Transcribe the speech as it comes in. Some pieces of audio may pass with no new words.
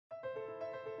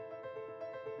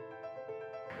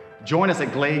Join us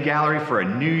at Glade Gallery for a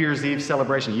New Year's Eve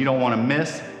celebration you don't want to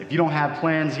miss. If you don't have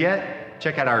plans yet,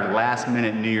 check out our last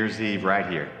minute New Year's Eve right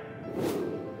here.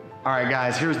 All right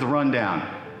guys, here's the rundown.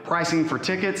 Pricing for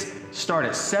tickets start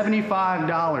at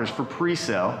 $75 for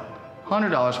pre-sale,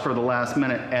 $100 for the last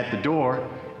minute at the door,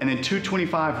 and then $225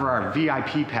 for our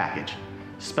VIP package.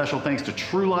 Special thanks to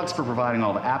Trulux for providing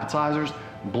all the appetizers,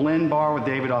 Blend Bar with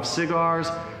Davidoff cigars,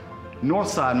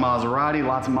 Northside Maserati,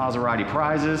 lots of Maserati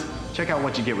prizes. Check out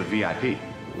what you get with VIP.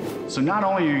 So not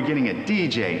only are you getting a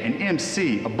DJ, an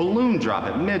MC, a balloon drop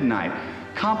at midnight,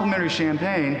 complimentary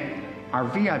champagne, our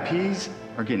VIPs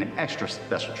are getting extra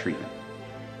special treatment.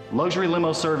 Luxury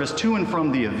limo service to and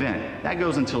from the event. That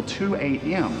goes until 2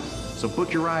 a.m. So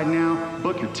book your ride now,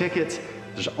 book your tickets.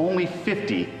 There's only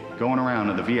 50 going around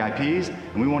of the VIPs,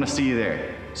 and we want to see you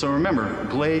there. So remember,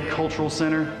 Glade Cultural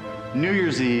Center, New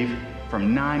Year's Eve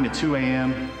from 9 to 2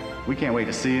 a.m. We can't wait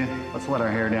to see you. Let's let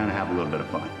our hair down and have a little bit of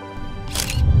fun.